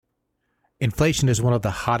Inflation is one of the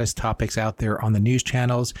hottest topics out there on the news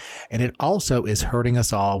channels, and it also is hurting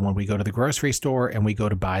us all when we go to the grocery store and we go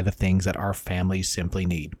to buy the things that our families simply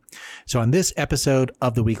need. So on this episode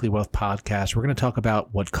of the Weekly Wealth Podcast, we're going to talk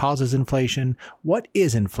about what causes inflation, what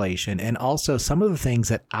is inflation, and also some of the things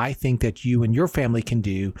that I think that you and your family can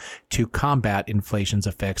do to combat inflation's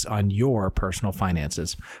effects on your personal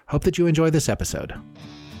finances. Hope that you enjoy this episode.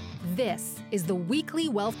 This is the Weekly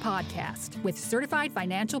Wealth Podcast with certified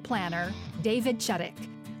financial planner David Chuddick,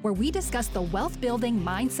 where we discuss the wealth-building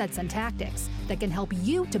mindsets and tactics that can help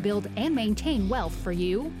you to build and maintain wealth for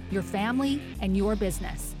you, your family, and your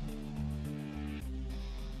business.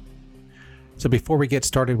 So before we get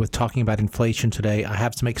started with talking about inflation today, I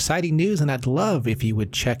have some exciting news, and I'd love if you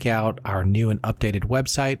would check out our new and updated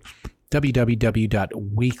website,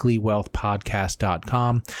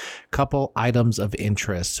 www.weeklywealthpodcast.com. Couple items of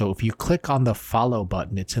interest. So if you click on the follow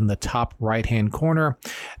button, it's in the top right-hand corner.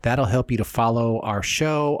 That'll help you to follow our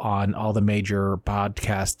show on all the major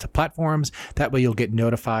podcast platforms. That way you'll get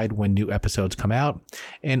notified when new episodes come out.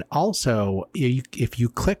 And also, if you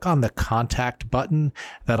click on the contact button,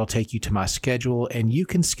 that'll take you to my schedule, and you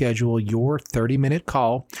can schedule your 30-minute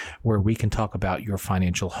call where we can talk about your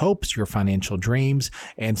financial hopes, your financial dreams,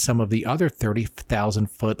 and some of the other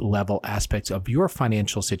 30,000-foot level aspects of your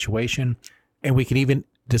financial situation. And we can even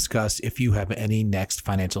discuss if you have any next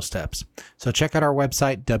financial steps. So check out our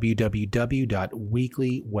website,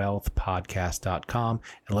 www.weeklywealthpodcast.com,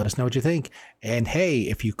 and let us know what you think. And hey,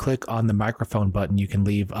 if you click on the microphone button, you can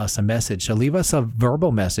leave us a message. So leave us a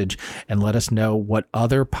verbal message and let us know what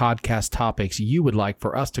other podcast topics you would like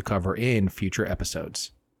for us to cover in future episodes.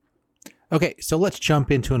 Okay, so let's jump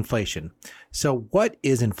into inflation. So what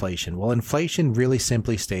is inflation? Well, inflation, really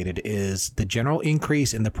simply stated, is the general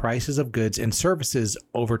increase in the prices of goods and services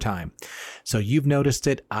over time. So you've noticed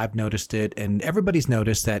it, I've noticed it, and everybody's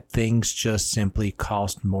noticed that things just simply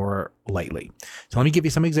cost more lately. So let me give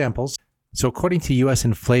you some examples. So according to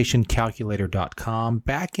usinflationcalculator.com,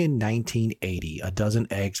 back in 1980, a dozen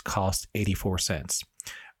eggs cost 84 cents.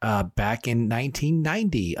 Back in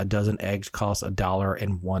 1990, a dozen eggs cost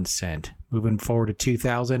 $1.01. Moving forward to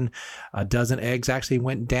 2000, a dozen eggs actually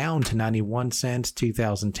went down to 91 cents.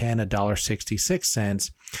 2010,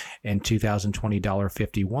 $1.66. In 2020,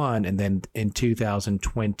 $1.51. And then in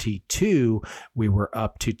 2022, we were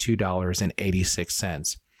up to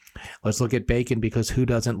 $2.86. Let's look at bacon, because who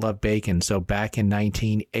doesn't love bacon? So back in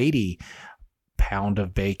 1980, pound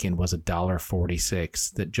of bacon was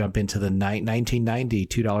 $1.46. That jump into the 1990,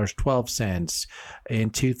 $2.12. In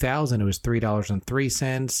 2000, it was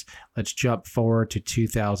 $3.03. Let's jump forward to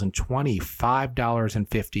 2020,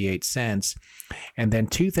 $5.58. And then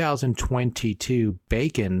 2022,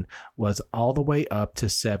 bacon was all the way up to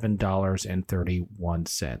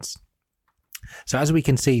 $7.31. So as we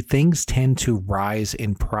can see, things tend to rise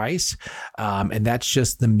in price, and that's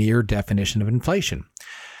just the mere definition of inflation.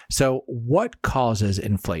 So what causes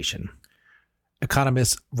inflation?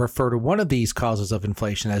 Economists refer to one of these causes of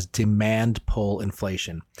inflation as demand pull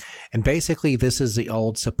inflation. And basically, this is the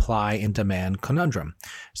old supply and demand conundrum.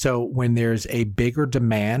 So when there's a bigger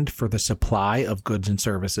demand for the supply of goods and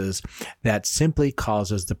services, that simply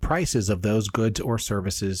causes the prices of those goods or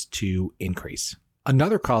services to increase.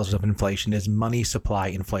 Another cause of inflation is money supply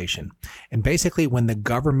inflation. And basically, when the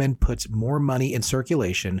government puts more money in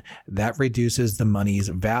circulation, that reduces the money's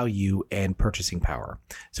value and purchasing power.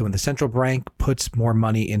 So when the central bank puts more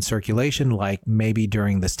money in circulation, like maybe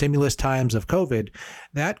during the stimulus times of COVID,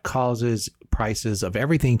 that causes prices of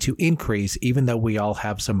everything to increase, even though we all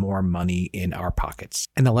have some more money in our pockets.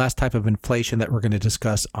 And the last type of inflation that we're going to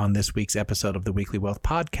discuss on this week's episode of the Weekly Wealth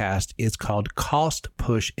Podcast is called cost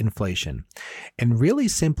push inflation. And really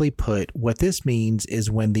simply put, what this means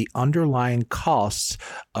is when the underlying costs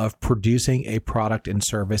of producing a product and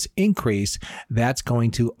service increase, that's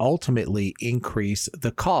going to ultimately increase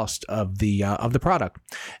the cost of the product.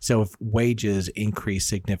 So if wages increase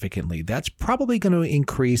significantly, that's probably going to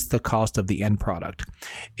increase the cost of the end product.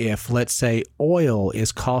 If, let's say, oil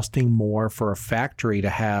is costing more for a factory to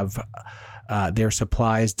have their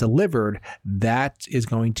supplies delivered, that is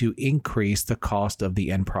going to increase the cost of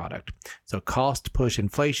the end product. So cost push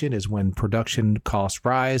inflation is when production costs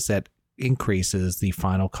rise, that increases the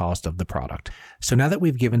final cost of the product. So now that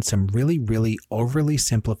we've given some really overly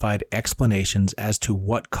simplified explanations as to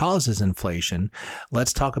what causes inflation,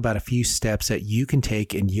 let's talk about a few steps that you can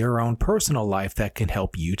take in your own personal life that can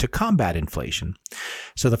help you to combat inflation.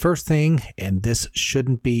 So the first thing, and this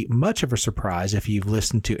shouldn't be much of a surprise if you've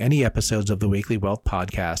listened to any episodes of the Weekly Wealth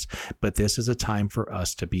Podcast, but this is a time for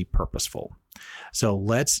us to be purposeful. So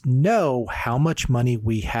let's know how much money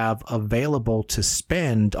we have available to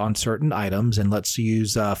spend on certain items. And let's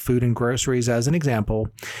use food and groceries as an example.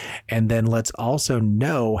 And then let's also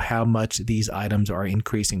know how much these items are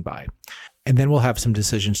increasing by. And then we'll have some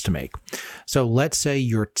decisions to make. So let's say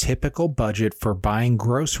your typical budget for buying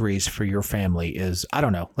groceries for your family is, I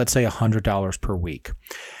don't know, let's say $100 per week.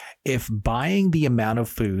 If buying the amount of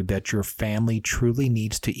food that your family truly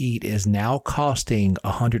needs to eat is now costing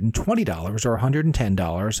 $120 or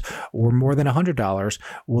 $110 or more than $100,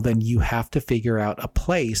 well, then you have to figure out a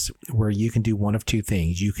place where you can do one of two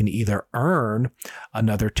things. You can either earn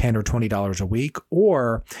another $10 or $20 a week,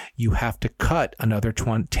 or you have to cut another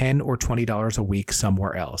 $10 or $20 a week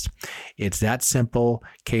somewhere else. It's that simple,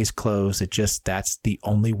 case closed. That's the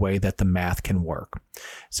only way that the math can work.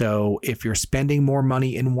 So if you're spending more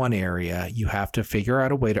money in one area, you have to figure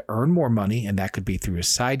out a way to earn more money, and that could be through a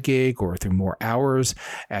side gig or through more hours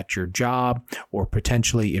at your job, or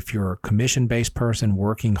potentially if you're a commission-based person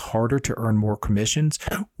working harder to earn more commissions,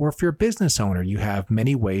 or if you're a business owner, you have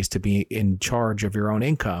many ways to be in charge of your own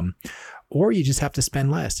income. Or you just have to spend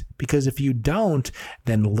less, because if you don't,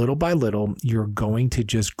 then little by little, you're going to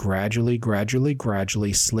just gradually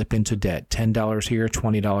slip into debt. $10 here,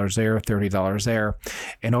 $20 there, $30 there.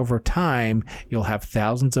 And over time, you'll have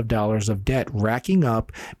thousands of dollars of debt racking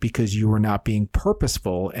up because you are not being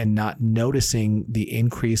purposeful and not noticing the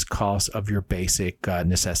increased cost of your basic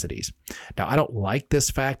necessities. Now, I don't like this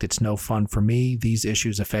fact. It's no fun for me. These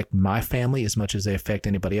issues affect my family as much as they affect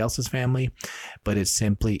anybody else's family, but it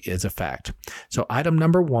simply is a fact. So item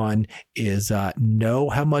number one is know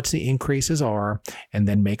how much the increases are and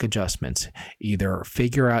then make adjustments. Either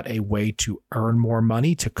figure out a way to earn more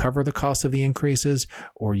money to cover the cost of the increases,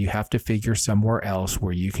 or you have to figure somewhere else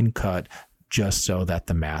where you can cut just so that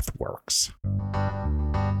the math works.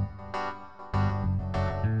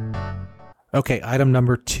 Okay, item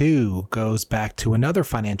number two goes back to another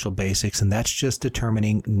financial basics, and that's just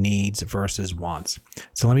determining needs versus wants.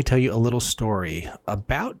 So let me tell you a little story.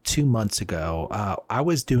 About 2 months ago, I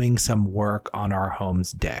was doing some work on our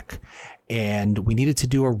home's deck, and we needed to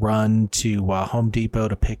do a run to Home Depot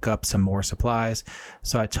to pick up some more supplies.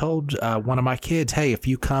 So I told one of my kids, hey, if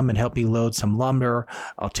you come and help me load some lumber,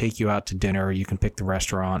 I'll take you out to dinner. You can pick the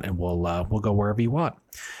restaurant, and we'll go wherever you want.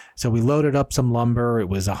 So we loaded up some lumber. It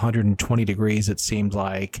was 120 degrees, it seemed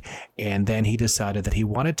like. And then he decided that he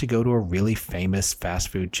wanted to go to a really famous fast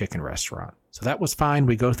food chicken restaurant. So that was fine.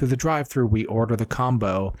 We go through the drive-thru, we order the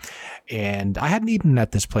combo, and I hadn't eaten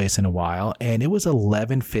at this place in a while, and it was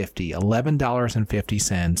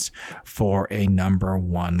 $11.50 for a number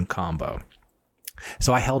one combo.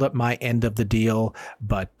 So I held up my end of the deal,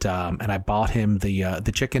 and I bought him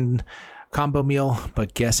the chicken combo meal,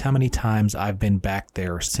 but guess how many times I've been back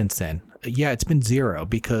there since then? Yeah, it's been zero,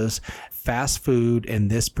 because fast food in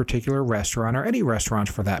this particular restaurant, or any restaurant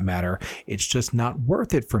for that matter, it's just not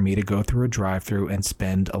worth it for me to go through a drive-thru and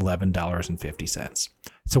spend $11.50.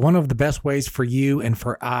 So one of the best ways for you and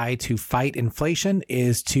for I to fight inflation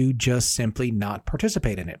is to just simply not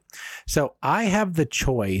participate in it. So I have the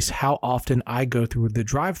choice how often I go through the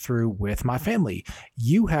drive-thru with my family.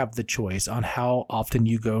 You have the choice on how often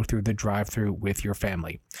you go through the drive-thru with your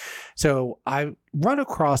family. So I run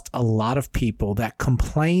across a lot of people that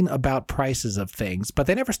complain about prices of things, but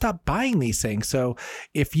they never stop buying these things. So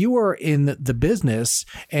if you are in the business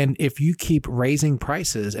and if you keep raising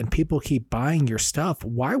prices and people keep buying your stuff,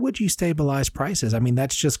 why would you stabilize prices? I mean,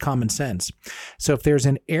 that's just common sense. So if there's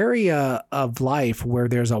an area of life where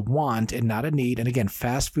there's a want and not a need, and again,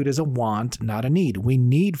 fast food is a want, not a need. We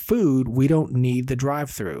need food. We don't need the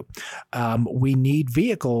drive-thru. We need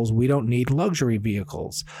vehicles. We don't need luxury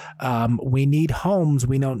vehicles. We need homes.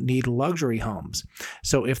 We don't need luxury homes.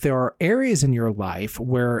 So if there are areas in your life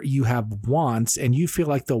where you have wants and you feel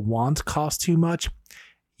like the wants cost too much,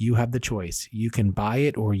 you have the choice. You can buy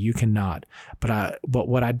it or you cannot. But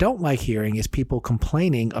what I don't like hearing is people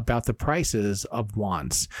complaining about the prices of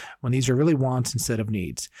wants when these are really wants instead of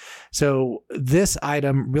needs. So this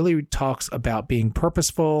item really talks about being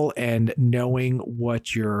purposeful and knowing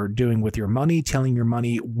what you're doing with your money, telling your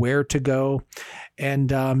money where to go, and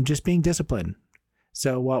just being disciplined.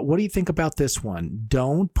 So what do you think about this one?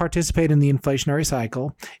 Don't participate in the inflationary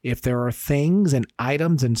cycle. If there are things and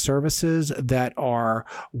items and services that are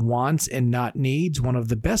wants and not needs, one of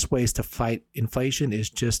the best ways to fight inflation is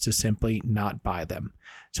just to simply not buy them.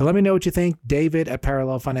 So let me know what you think, David at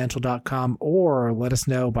parallelfinancial.com, or let us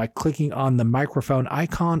know by clicking on the microphone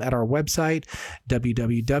icon at our website,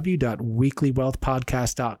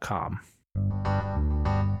 www.weeklywealthpodcast.com.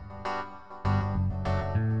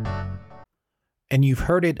 And you've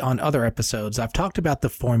heard it on other episodes. I've talked about the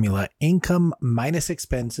formula income minus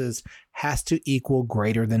expenses has to equal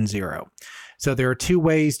greater than zero. So there are two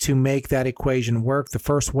ways to make that equation work. The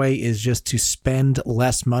first way is just to spend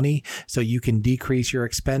less money so you can decrease your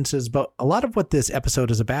expenses. But a lot of what this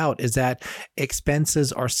episode is about is that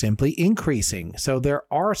expenses are simply increasing. So there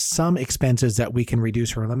are some expenses that we can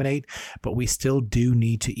reduce or eliminate, but we still do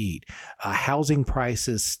need to eat. Housing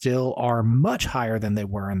prices still are much higher than they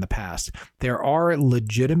were in the past. There are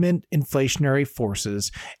legitimate inflationary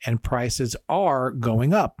forces and prices are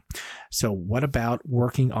going up. So what about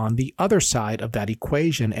working on the other side of that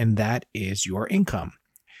equation, and that is your income?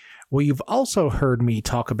 Well, you've also heard me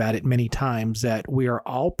talk about it many times that we are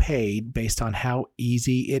all paid based on how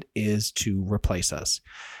easy it is to replace us.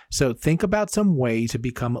 So think about some ways to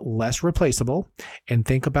become less replaceable and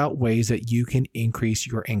think about ways that you can increase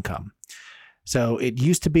your income. So it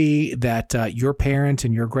used to be that your parents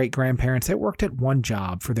and your great-grandparents, they worked at one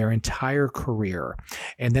job for their entire career,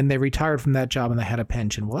 and then they retired from that job and they had a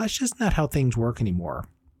pension. Well, that's just not how things work anymore.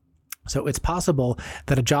 So it's possible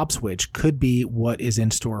that a job switch could be what is in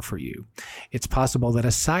store for you. It's possible that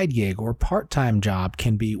a side gig or part-time job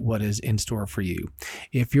can be what is in store for you.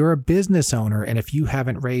 If you're a business owner and if you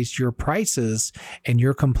haven't raised your prices and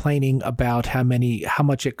you're complaining about how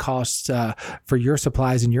much it costs for your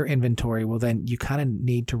supplies and your inventory, well, then you kind of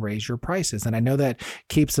need to raise your prices. And I know that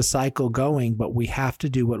keeps the cycle going, but we have to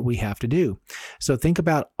do what we have to do. So think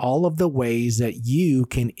about all of the ways that you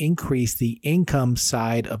can increase the income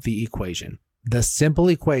side of the equation. The simple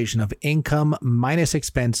equation of income minus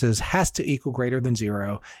expenses has to equal greater than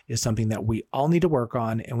zero is something that we all need to work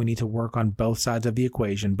on, and we need to work on both sides of the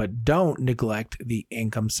equation, but don't neglect the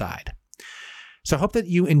income side. So I hope that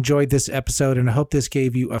you enjoyed this episode, and I hope this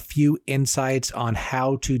gave you a few insights on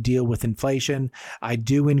how to deal with inflation. I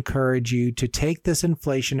do encourage you to take this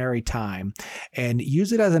inflationary time and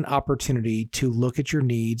use it as an opportunity to look at your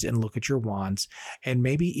needs and look at your wants, and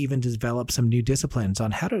maybe even develop some new disciplines on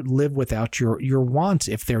how to live without your wants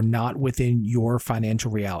if they're not within your financial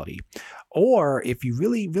reality. Or if you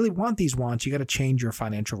really, really want these wants, you got to change your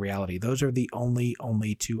financial reality. Those are the only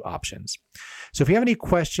two options. So if you have any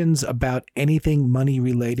questions about anything money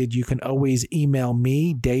related, you can always email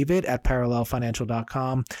me, David at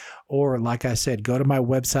parallelfinancial.com. Or like I said, go to my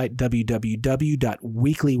website,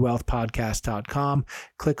 www.weeklywealthpodcast.com.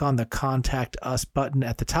 Click on the Contact Us button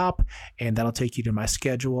at the top, and that'll take you to my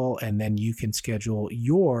schedule, and then you can schedule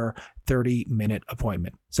your 30-minute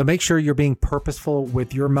appointment. So make sure you're being purposeful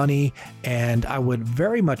with your money, and I would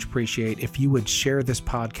very much appreciate if you would share this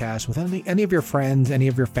podcast with any of your friends, any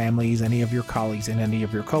of your families, any of your colleagues, and any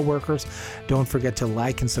of your coworkers. Don't forget to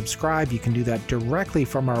like and subscribe. You can do that directly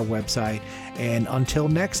from our website. And until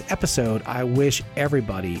next episode, I wish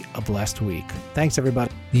everybody a blessed week. Thanks,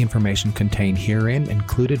 everybody. The information contained herein,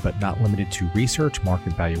 included but not limited to research,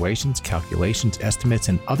 market valuations, calculations, estimates,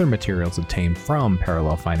 and other materials obtained from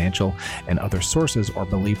Parallel Financial and other sources are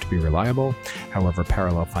believed to be reliable. However,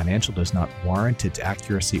 Parallel Financial does not warrant its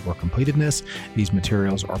accuracy or completeness. These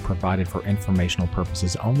materials are provided for informational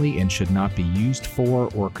purposes only and should not be used for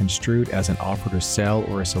or construed as an offer to sell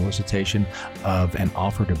or a solicitation of an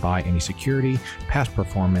offer to buy any security. Past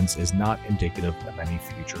performance is not indicative of any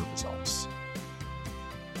future results.